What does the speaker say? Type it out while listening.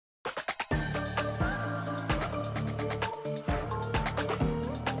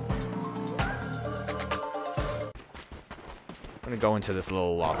gonna go into this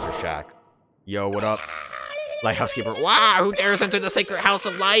little lobster shack. Yo, what up? Lighthouse keeper. Wow, who dares enter the sacred house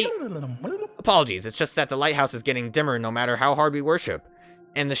of light? Apologies, it's just that the lighthouse is getting dimmer no matter how hard we worship.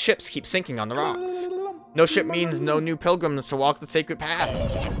 And the ships keep sinking on the rocks. No ship means no new pilgrims to walk the sacred path.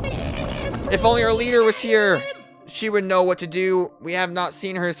 If only our leader was here, she would know what to do. We have not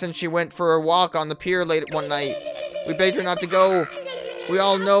seen her since she went for a walk on the pier late one night. We begged her not to go. We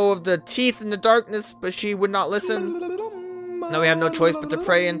all know of the teeth in the darkness, but she would not listen. Now we have no choice but to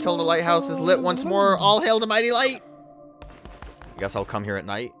pray until the lighthouse is lit once more. All hail the mighty light! I guess I'll come here at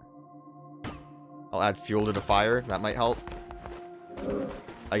night. I'll add fuel to the fire. That might help.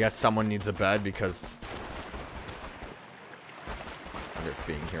 I guess someone needs a bed because I wonder if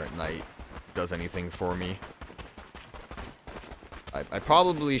being here at night does anything for me. I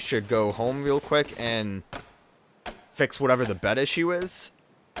probably should go home real quick and fix whatever the bed issue is.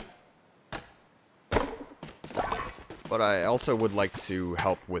 But I also would like to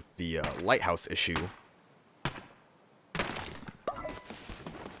help with the lighthouse issue.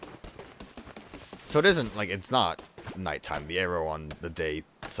 So it isn't, like, it's not nighttime. The arrow on the day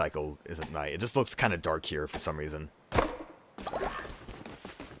cycle isn't night. It just looks kind of dark here for some reason.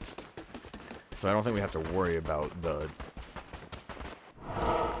 So I don't think we have to worry about the...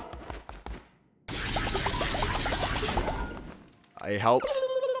 I helped.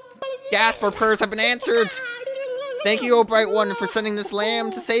 Gasp, our prayers have been answered! Thank you, O Bright One, for sending this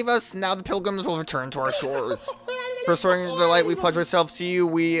lamb to save us. Now the pilgrims will return to our shores. For restoring the light, we pledge ourselves to you.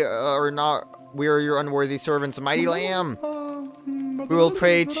 We are your unworthy servants, mighty lamb. We will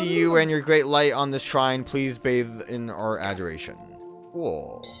pray to you and your great light on this shrine. Please bathe in our adoration.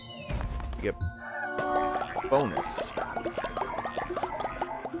 Cool. You get bonus.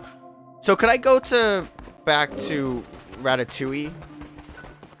 So could I go back to Ratatouille?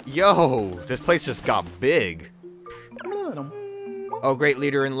 Yo, this place just got big. Oh, great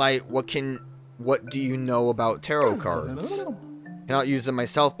leader in light, what do you know about tarot cards? Cannot use them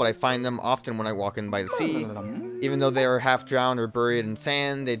myself, but I find them often when I walk in by the sea. Even though they are half drowned or buried in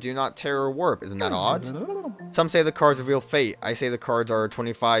sand, they do not tear or warp. Isn't that odd? Some say the cards reveal fate. I say the cards are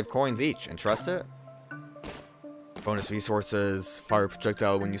 25 coins each. And trust it? Bonus resources. Fire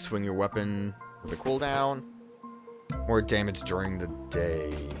projectile when you swing your weapon with a cooldown. More damage during the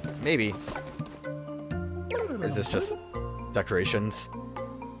day. Maybe. Or is this just decorations?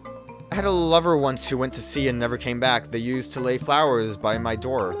 I had a lover once who went to sea and never came back. They used to lay flowers by my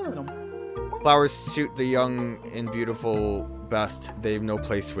door. Flowers suit the young and beautiful best. They've no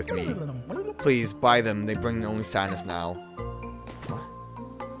place with me. Please, buy them. They bring only sadness now. What?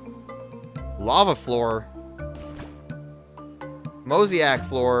 Lava floor. Mosaic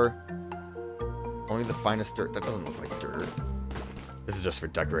floor. Only the finest dirt. That doesn't look like dirt. This is just for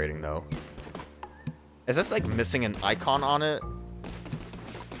decorating, though. Is this, like, missing an icon on it?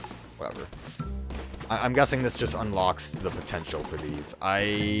 Whatever. I'm guessing this just unlocks the potential for these.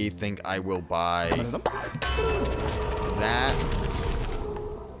 I think I will buy that.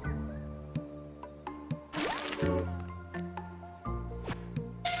 Do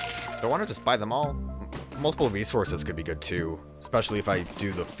I want to just buy them all? Multiple resources could be good too, especially if I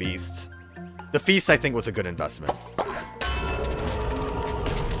do the feast. The feast, I think, was a good investment. I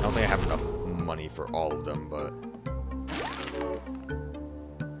don't think I have enough money for all of them, but...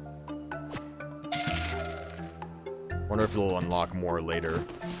 wonder if it'll unlock more later.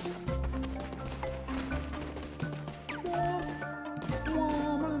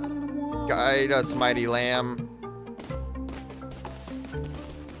 Guide us, mighty lamb.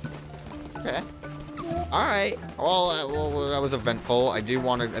 Okay. Alright. Well, that was eventful. I do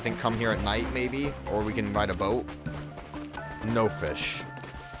want to, I think, come here at night, maybe. Or we can ride a boat. No fish.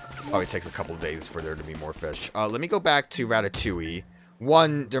 Probably takes a couple days for there to be more fish. Let me go back to Ratatouille.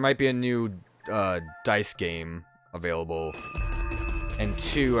 One, there might be a new dice game available. And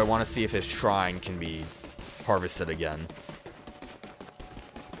two, I want to see if his shrine can be harvested again.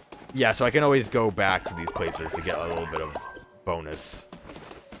 Yeah, so I can always go back to these places to get a little bit of bonus.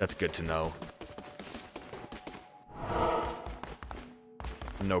 That's good to know.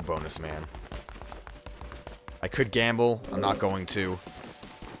 No bonus, man. I could gamble. I'm not going to.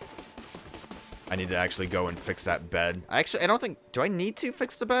 I need to actually go and fix that bed. I don't think... do I need to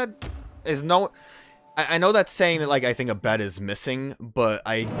fix the bed? Is no... I know that's saying that, like, I think a bed is missing, but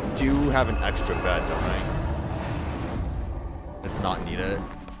I do have an extra bed, don't I? It's not needed.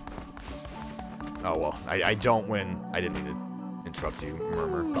 Oh, well. I don't when... I didn't mean to interrupt you,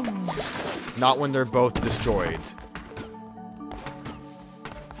 Murmur. Not when they're both destroyed.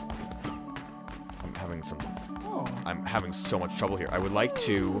 I'm having so much trouble here. I would like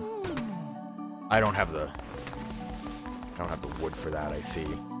to... I don't have don't have the wood for that, I see.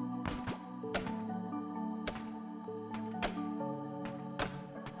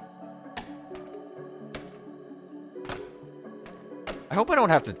 I hope I don't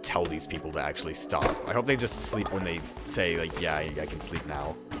have to tell these people to actually stop. I hope they just sleep when they say, like, yeah, I can sleep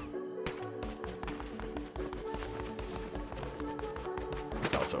now.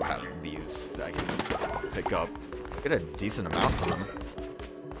 I also have these that I can pick up. Get a decent amount from them.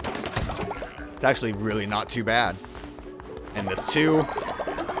 It's actually really not too bad. And this too.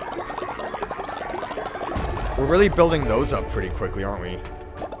 We're really building those up pretty quickly, aren't we?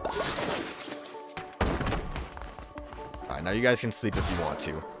 Alright, now you guys can sleep if you want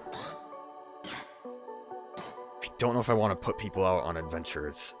to. I don't know if I want to put people out on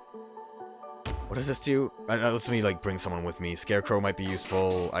adventures. What does this do? Let me, like, bring someone with me. Scarecrow might be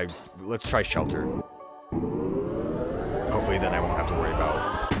useful. Let's try shelter. Hopefully then I won't have to worry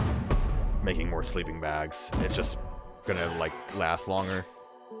about making more sleeping bags. It's just gonna, like, last longer.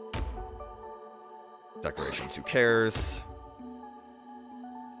 Decorations, who cares?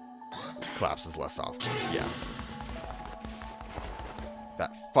 Collapses less often, yeah.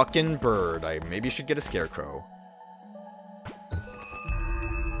 That fucking bird. I maybe should get a scarecrow.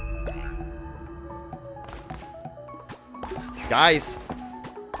 Guys!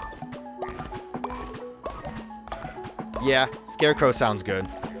 Yeah, scarecrow sounds good.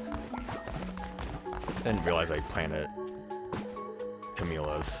 Didn't realize I planted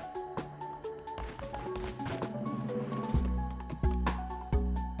camellias.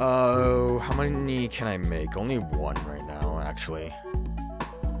 Oh, how many can I make? Only one right now, actually.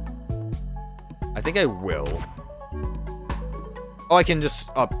 I think I will. Oh, I can just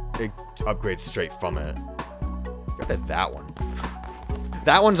upgrade straight from it. Go to that one.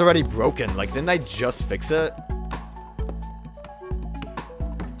 That one's already broken. Like, didn't I just fix it?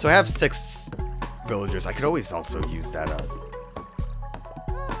 So I have 6 villagers. I could always also use that.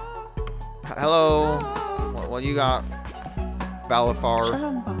 Hello. What you got,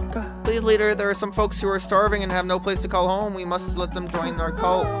 Balafar? Please, leader. There are some folks who are starving and have no place to call home. We must let them join our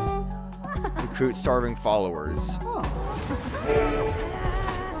cult. Recruit starving followers.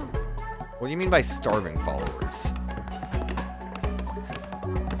 What do you mean by starving followers?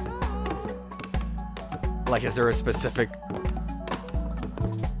 Like, is there a specific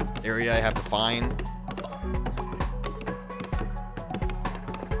area I have to find?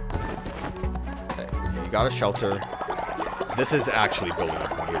 Okay, you got a shelter. This is actually building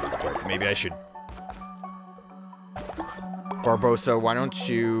up really quick. Maybe I should... Barbosa, why don't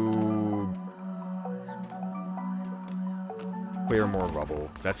you... clear more rubble?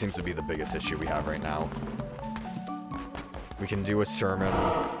 That seems to be the biggest issue we have right now. We can do a sermon.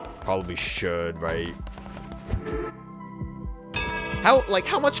 Probably should, right?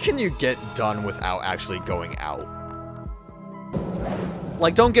 How much can you get done without actually going out?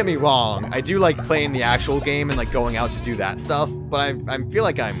 Like, don't get me wrong, I do like playing the actual game and like going out to do that stuff, but I feel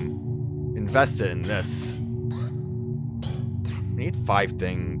like I'm invested in this. I need 5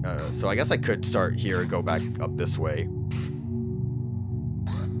 things, so I guess I could start here and go back up this way.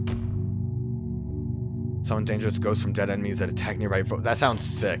 Summon dangerous ghosts from dead enemies that attack nearby. That sounds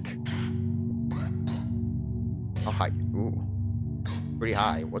sick. Oh, hi. Ooh. Pretty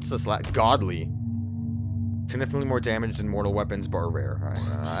high. What's this? Godly. Significantly more damage than mortal weapons, but are rare.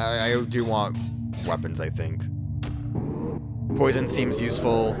 I do want weapons, I think. Poison seems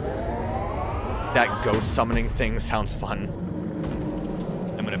useful. That ghost summoning thing sounds fun.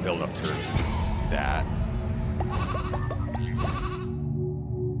 I'm gonna build up towards that.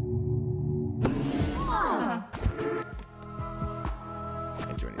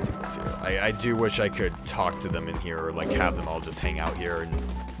 Can't do anything else here. I do wish I could talk to them in here, or like have them all just hang out here in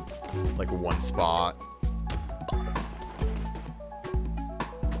like one spot.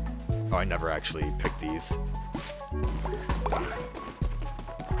 Oh, I never actually picked these.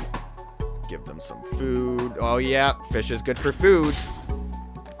 Give them some food. Oh yeah, fish is good for food.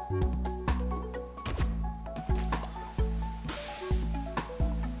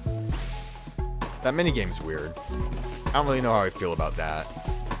 That minigame's weird. I don't really know how I feel about that.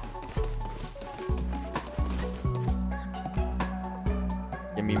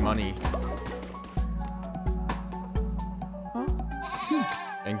 Give me money.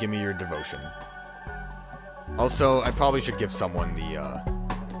 And give me your devotion. Also, I probably should give someone the, yeah,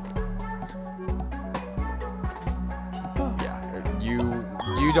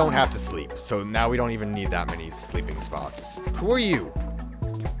 you don't have to sleep. So now we don't even need that many sleeping spots. Who are you?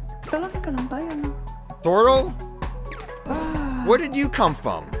 Thorol? Where did you come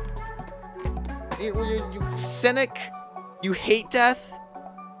from? You cynic? You hate death?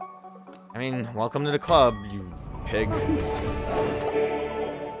 I mean, welcome to the club, you Pig.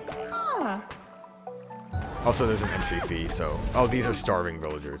 Also, there's an entry fee, so... Oh, these are starving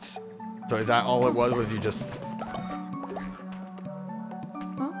villagers. So is that all it was? Was you just...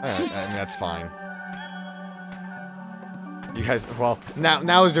 I mean, that's fine. You guys... Well,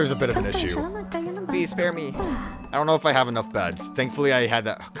 now there's a bit of an issue. Please spare me. I don't know if I have enough beds. Thankfully, I had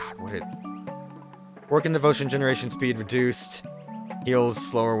that... Oh, God, what did... Work and devotion generation speed reduced. Heals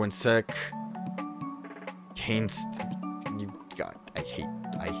slower when sick. Gains... You... God, I hate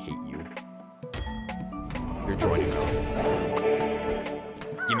you. You're joining them.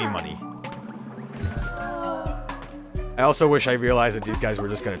 Give me money. I also wish I realized that these guys were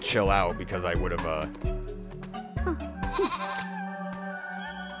just gonna chill out, because I would have,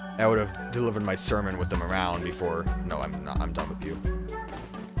 delivered my sermon with them around before... No, I'm not. I'm done with you.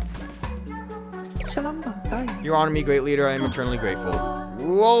 You honor me, great leader. I am eternally grateful.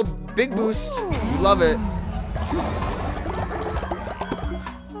 Whoa, big boost. You love it.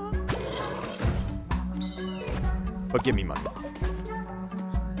 But give me money.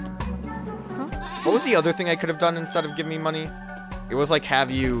 What was the other thing I could have done instead of give me money? It was like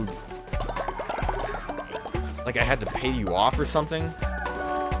have you... Like I had to pay you off or something?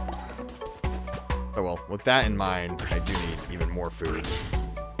 Oh well, with that in mind, I do need even more food.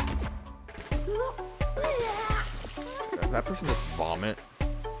 Did that person just vomit?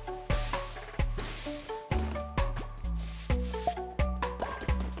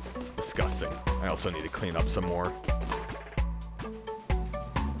 Disgusting. I also need to clean up some more.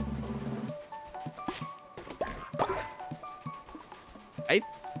 I'm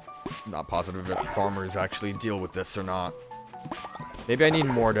not positive if farmers actually deal with this or not. Maybe I need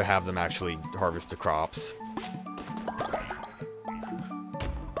more to have them actually harvest the crops.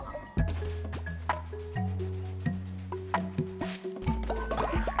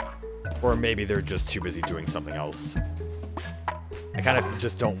 Or maybe they're just too busy doing something else. I kind of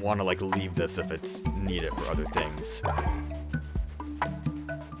just don't want to like leave this if it's needed for other things.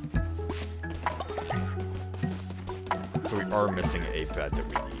 So we are missing a bed that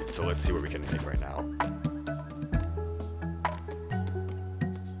we need, so let's see what we can make right now.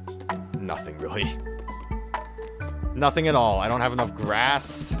 Nothing, really. Nothing at all. I don't have enough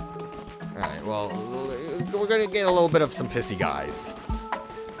grass. Alright, well, we're gonna get a little bit of some pissy guys.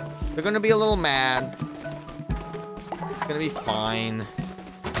 They're gonna be a little mad. It's gonna be fine.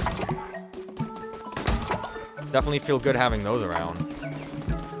 Definitely feel good having those around.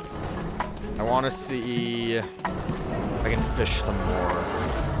 I want to see if I can fish some more.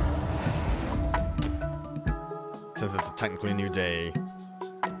 Since it's technically a new day.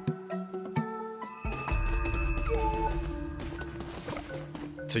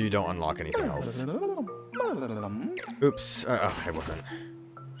 So you don't unlock anything else. Oops. I wasn't.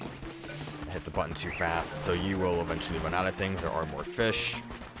 I hit the button too fast. So you will eventually run out of things. There are more fish.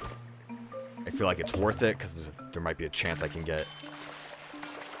 I feel like it's worth it because there might be a chance I can get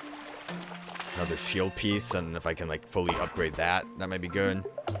another shield piece, and if I can like fully upgrade that, that might be good.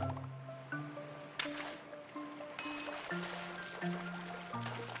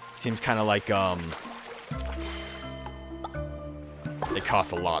 Seems kind of like it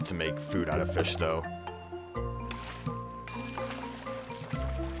costs a lot to make food out of fish though.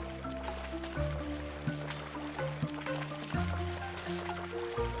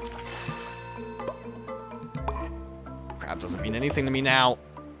 Crab doesn't mean anything to me now.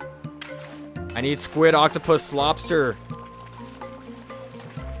 I need squid, octopus, lobster.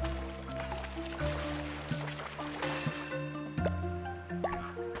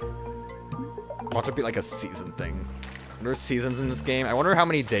 Watch it be like a season thing. There's seasons in this game. I wonder how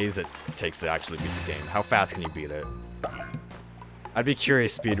many days it takes to actually beat the game. How fast can you beat it? I'd be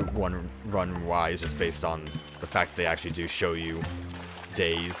curious run wise, just based on the fact that they actually do show you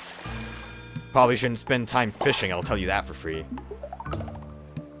days. Probably shouldn't spend time fishing, I'll tell you that for free.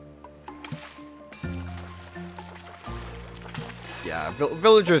 Yeah,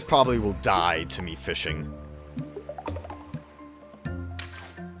 villagers probably will die to me fishing.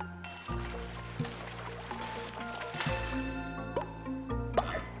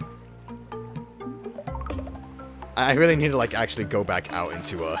 I really need to like actually go back out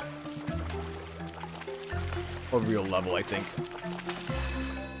into a real level, I think.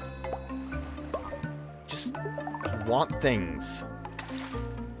 Just want things.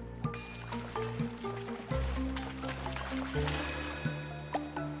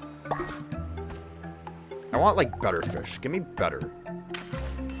 I want like better fish. Give me better.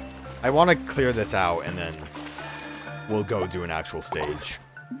 I want to clear this out and then we'll go do an actual stage.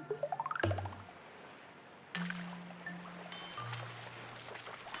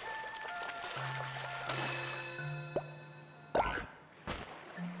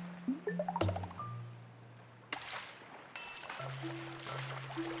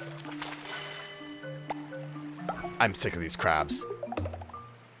 I'm sick of these crabs.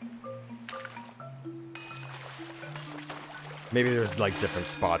 Maybe there's like different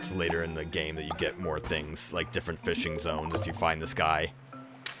spots later in the game that you get more things, like different fishing zones if you find this guy.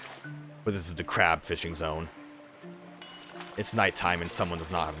 But this is the crab fishing zone. It's nighttime and someone does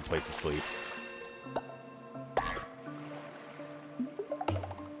not have a place to sleep.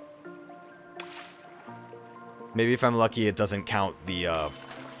 Maybe if I'm lucky it doesn't count the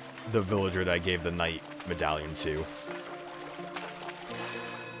villager that I gave the night medallion to.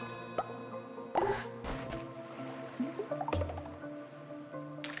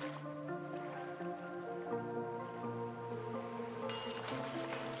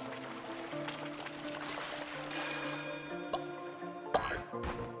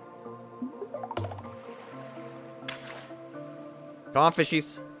 Come on,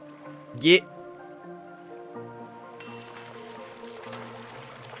 fishies. Get.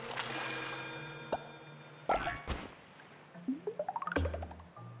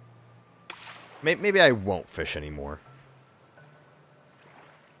 Maybe I won't fish anymore.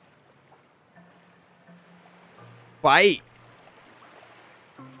 Bite!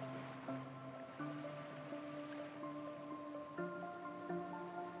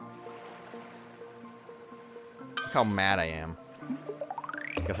 Look how mad I am.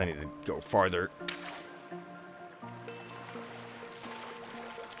 I guess I need to go farther.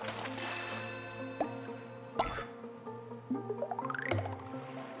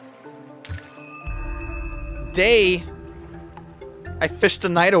 Day! I fished the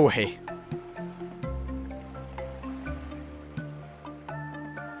night away.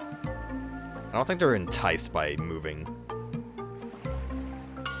 I don't think they're enticed by moving.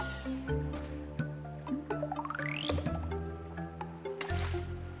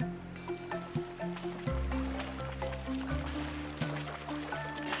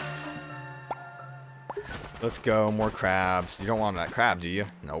 Let's go, more crabs. You don't want that crab, do you?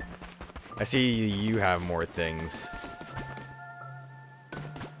 Nope. I see you have more things.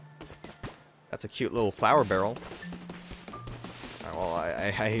 That's a cute little flower barrel. Alright, well,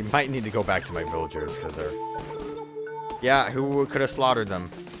 I might need to go back to my villagers, because they're... Yeah, who could have slaughtered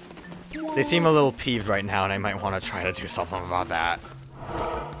them? They seem a little peeved right now, and I might want to try to do something about that.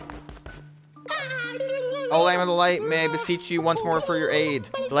 Oh, Lamb of the Light, may I beseech you once more for your aid?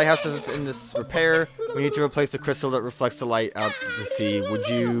 The lighthouse is in this repair. We need to replace the crystal that reflects the light out to sea.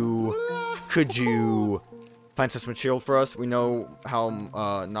 Could you find such material for us? We know how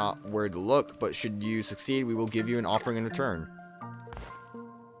not where to look, but should you succeed, we will give you an offering in return.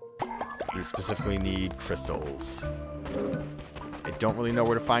 We specifically need crystals. I don't really know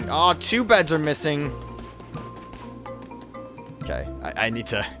where to find... Oh, 2 beds are missing! Okay, I need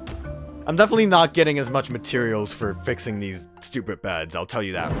to... I'm definitely not getting as much materials for fixing these stupid beds, I'll tell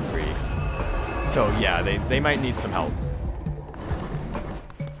you that for free. So yeah, they might need some help.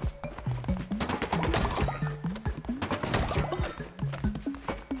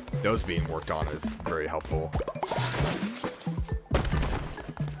 Those being worked on is very helpful.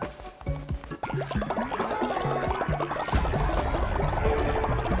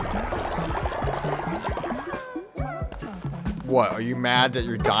 What, are you mad that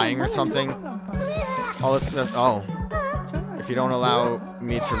you're dying or something? Oh, oh. If you don't allow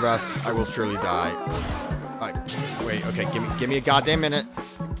me to rest, I will surely die. Wait, okay, give me a goddamn minute.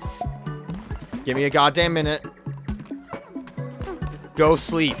 Give me a goddamn minute. Go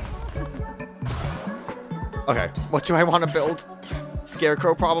sleep. Okay, what do I want to build?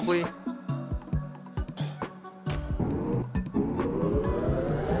 Scarecrow, probably?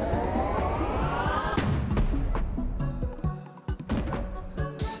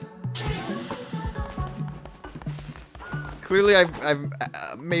 Clearly, I've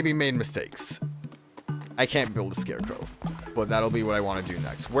maybe made mistakes. I can't build a scarecrow, but that'll be what I want to do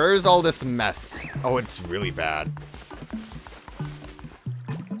next. Where is all this mess? Oh, it's really bad.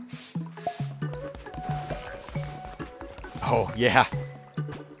 Oh, yeah.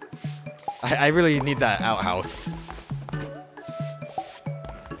 I really need that outhouse.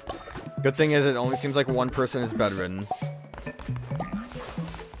 Good thing is it only seems like one person is bedridden.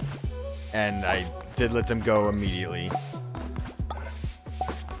 And I did let them go immediately.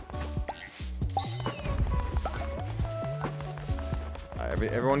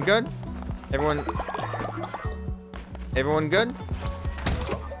 Everyone good? Everyone good?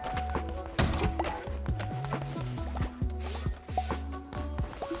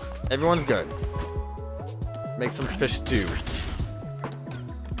 Everyone's good. Make some fish stew.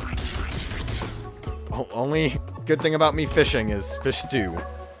 Only good thing about me fishing is fish stew.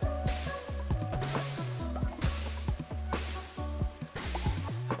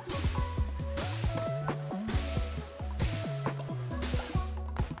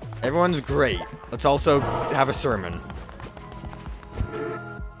 Everyone's great. Let's also have a sermon.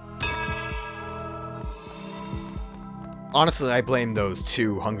 Honestly, I blame those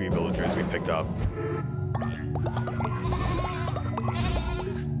 2 hungry villagers we picked up.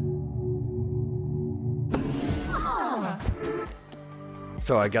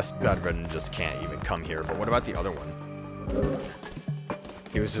 So I guess Bedridden just can't even come here, but what about the other one?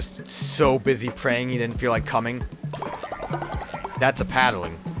 He was just so busy praying he didn't feel like coming. That's a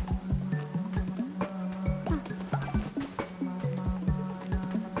paddling.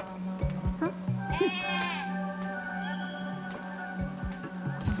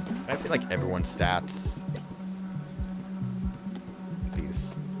 I see like everyone's stats.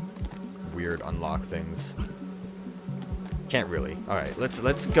 These weird unlock things. Can't really. Alright,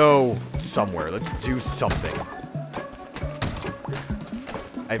 let's go somewhere. Let's do something.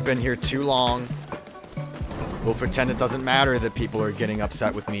 I've been here too long. We'll pretend it doesn't matter that people are getting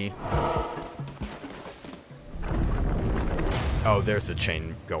upset with me. Oh, there's the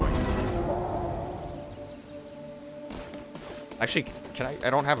chain going. Actually, can I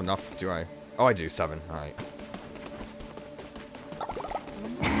don't have enough, do I? Oh, I do, 7. Alright.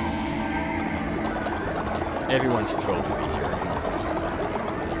 Everyone's thrilled to be here.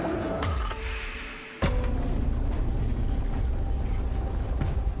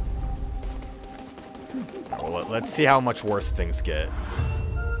 Well, let's see how much worse things get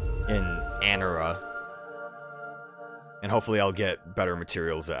in Anura. And hopefully I'll get better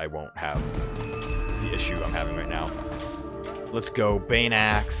materials that I won't have the issue I'm having right now. Let's go. Bane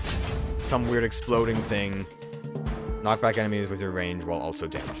Axe. Some weird exploding thing. Knock back enemies with your range while also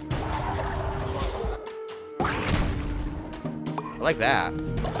damaging them. I like that.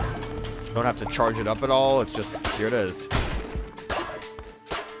 Don't have to charge it up at all. It's just, here it is.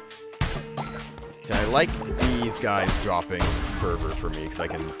 Okay, I like these guys dropping fervor for me because I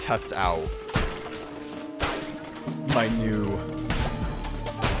can test out my new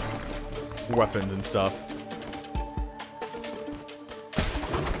weapons and stuff.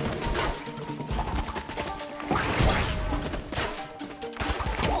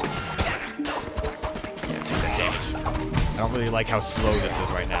 Yeah, take that damage. I don't really like how slow this is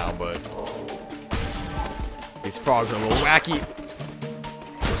right now, but these frogs are a little wacky.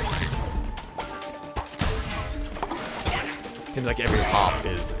 Seems like every hop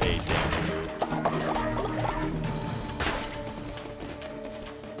is a damage move.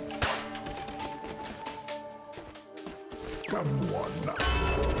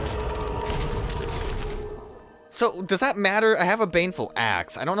 So, does that matter? I have a Baneful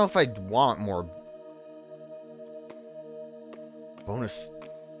Axe. I don't know if I'd want more bonus.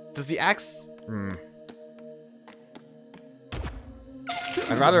 Does the axe...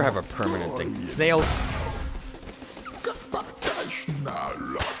 I'd rather have a permanent thing. Snails.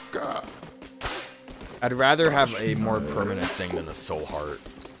 I'd rather have a more permanent thing than a soul heart.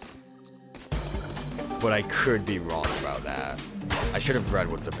 But I could be wrong about that. I should have read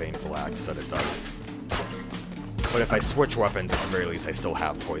what the Baneful Axe said it does. But if I switch weapons, at the very least, I still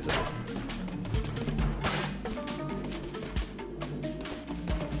have poison.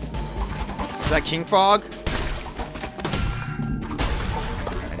 Is that King Frog?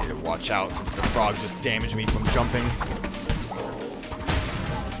 I need to watch out since the frog just damaged me from jumping.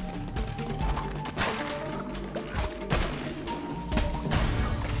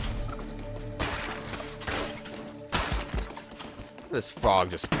 This frog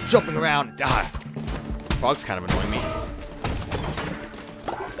just jumping around. Ah, frog's kind of annoying me.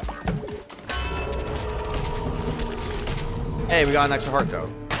 Hey, we got an extra heart though.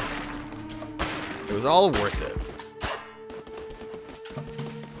 It was all worth it.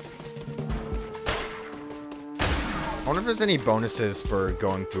 I wonder if there's any bonuses for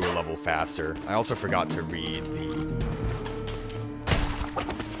going through a level faster. I also forgot to read the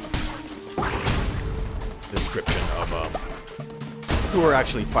description of who we're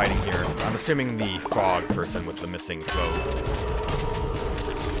actually fighting here. I'm assuming the frog person with the missing throat.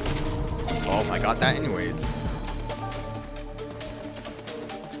 Oh, I got that anyways.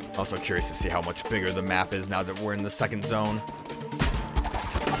 Also curious to see how much bigger the map is now that we're in the second zone.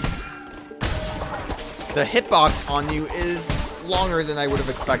 The hitbox on you is longer than I would have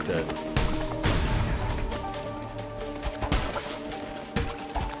expected.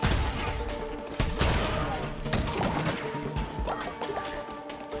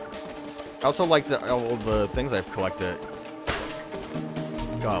 I also like all the things I've collected,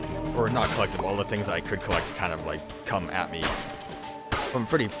 or not collected, all the things I could collect kind of like come at me from a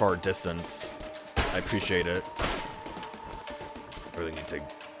pretty far distance. I appreciate it. I really need to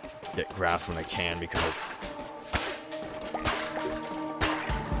get grass when I can because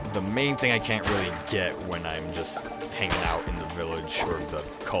it's the main thing I can't really get when I'm just hanging out in the village or the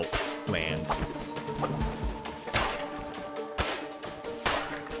cult land.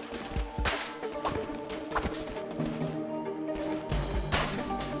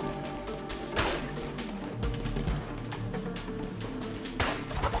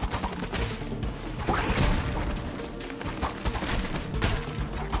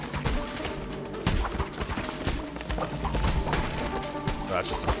 That's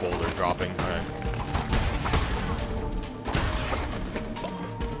just a boulder dropping. Alright.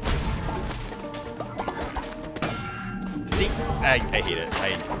 See? I hate it.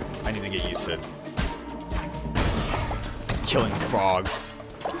 I need to get used to killing frogs.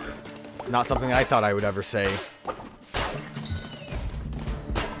 Not something I thought I would ever say.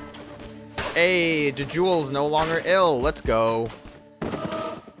 Hey, the jewel's no longer ill. Let's go.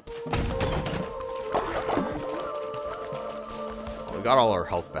 We got all our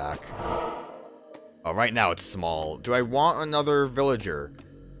health back. Oh, right now it's small. Do I want another villager?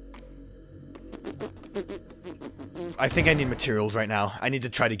 I think I need materials right now. I need to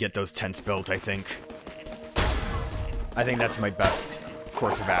try to get those tents built, I think. I think that's my best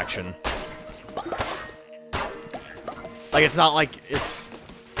course of action. Like, it's not like it's...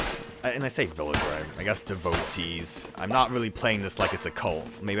 And I say villager, I guess devotees. I'm not really playing this like it's a cult.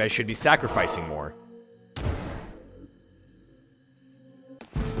 Maybe I should be sacrificing more.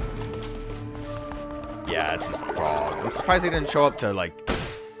 Yeah, it's a frog. I'm surprised they didn't show up to, like,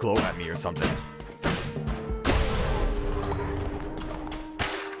 glow at me or something.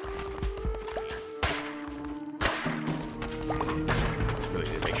 Really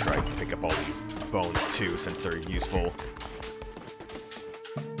need to make sure I pick up all these bones, too, since they're useful.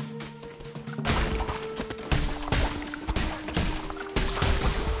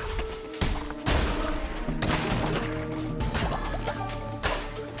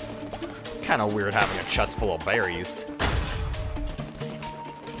 Kind of weird having a chest full of berries.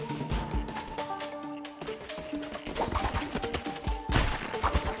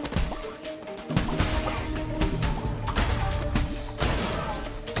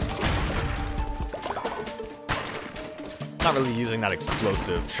 Not really using that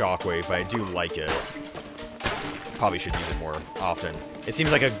explosive shockwave, but I do like it. Probably should use it more often. It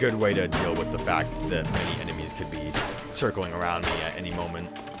seems like a good way to deal with the fact that many enemies could be circling around me at any moment.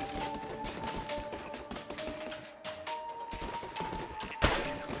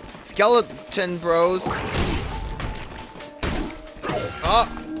 Skeleton bros. Oh,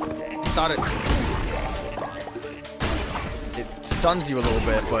 thought it stuns you a little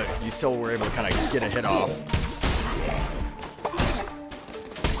bit, but you still were able to kind of get a hit off.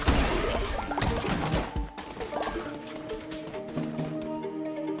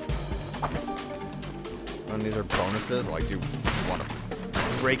 And these are bonuses. Well, I do want to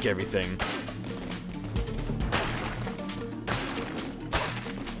break everything.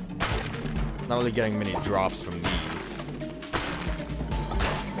 Not really getting many drops from these.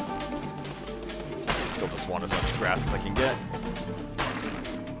 Still just want as much grass as I can get.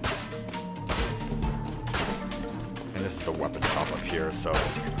 And this is the weapon shop up here, so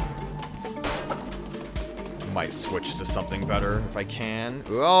might switch to something better if I can.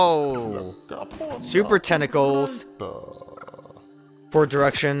 Oh! Super tentacles! 4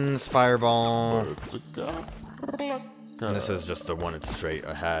 directions, fireball. And this is just the one that's straight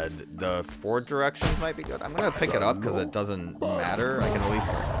ahead. The 4 directions might be good. I'm gonna pick it up because it doesn't matter. I can at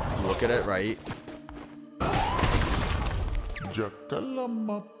least look at it, right?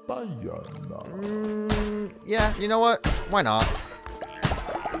 Yeah, you know what? Why not?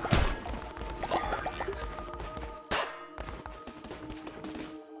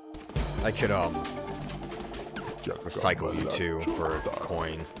 I could, recycle you too for a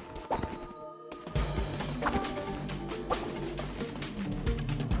coin.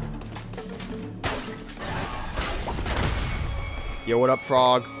 Yo, what up,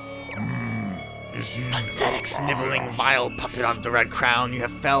 frog? Pathetic, sniveling, vile puppet of the Red Crown, you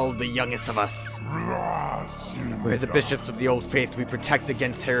have felled the youngest of us. We're the bishops of the old faith. We protect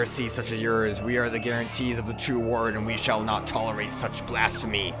against heresy such as yours. We are the guarantees of the true word, and we shall not tolerate such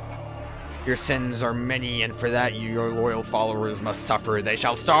blasphemy. Your sins are many, and for that your loyal followers must suffer. They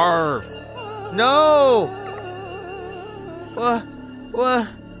shall starve. No! What?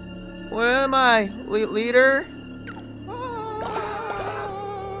 Where am I? Leader?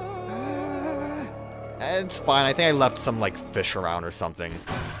 It's fine. I think I left some, like, fish around or something.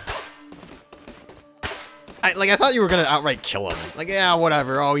 I thought you were gonna outright kill him. Like, yeah,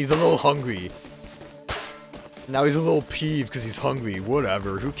 whatever. Oh, he's a little hungry. Now he's a little peeved because he's hungry.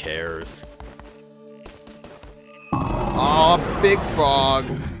 Whatever. Who cares? Oh, big frog.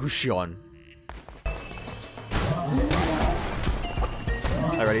 Gushon.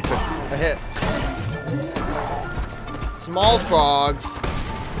 I already took a hit. Small frogs.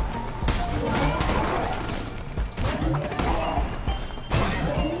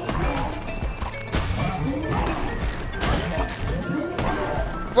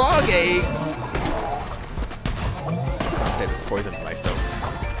 Frog eggs. I'll say this poison's nice though.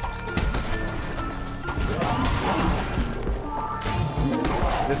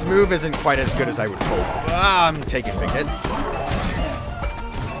 This move isn't quite as good as I would hope. Ah, I'm taking big hits.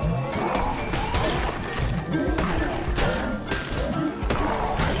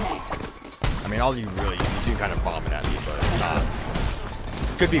 I mean, all you do kind of vomit at me, but it's not.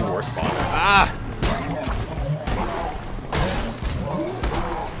 Could be worse vomit. Ah!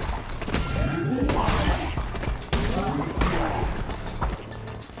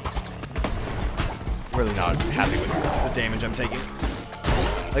 Really not happy with the damage I'm taking.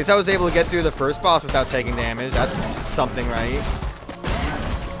 At least I was able to get through the first boss without taking damage. That's something, right?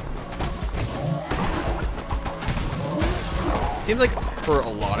 Seems like for a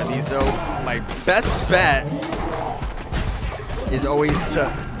lot of these, though, my best bet is always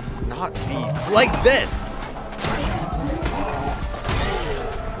to not be like this.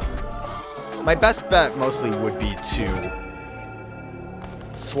 My best bet mostly would be to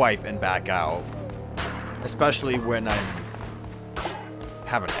swipe and back out. Especially when I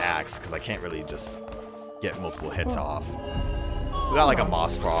have an axe, because I can't really just get multiple hits off. We got like a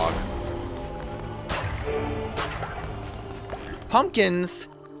moss frog. Pumpkins!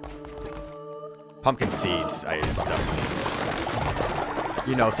 Pumpkin seeds, it's definitely...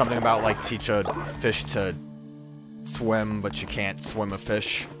 You know, something about like teach a fish to swim, but you can't swim a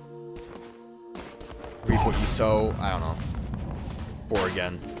fish. Reap what you sow, I don't know. Or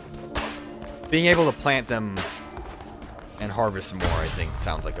again. Being able to plant them and harvest more, I think,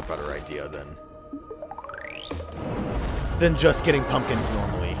 sounds like a better idea than just getting pumpkins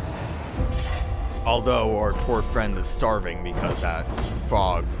normally. Although our poor friend is starving because that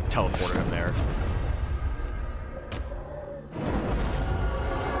frog teleported him there.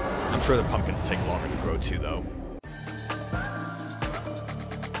 I'm sure the pumpkins take longer to grow too, though.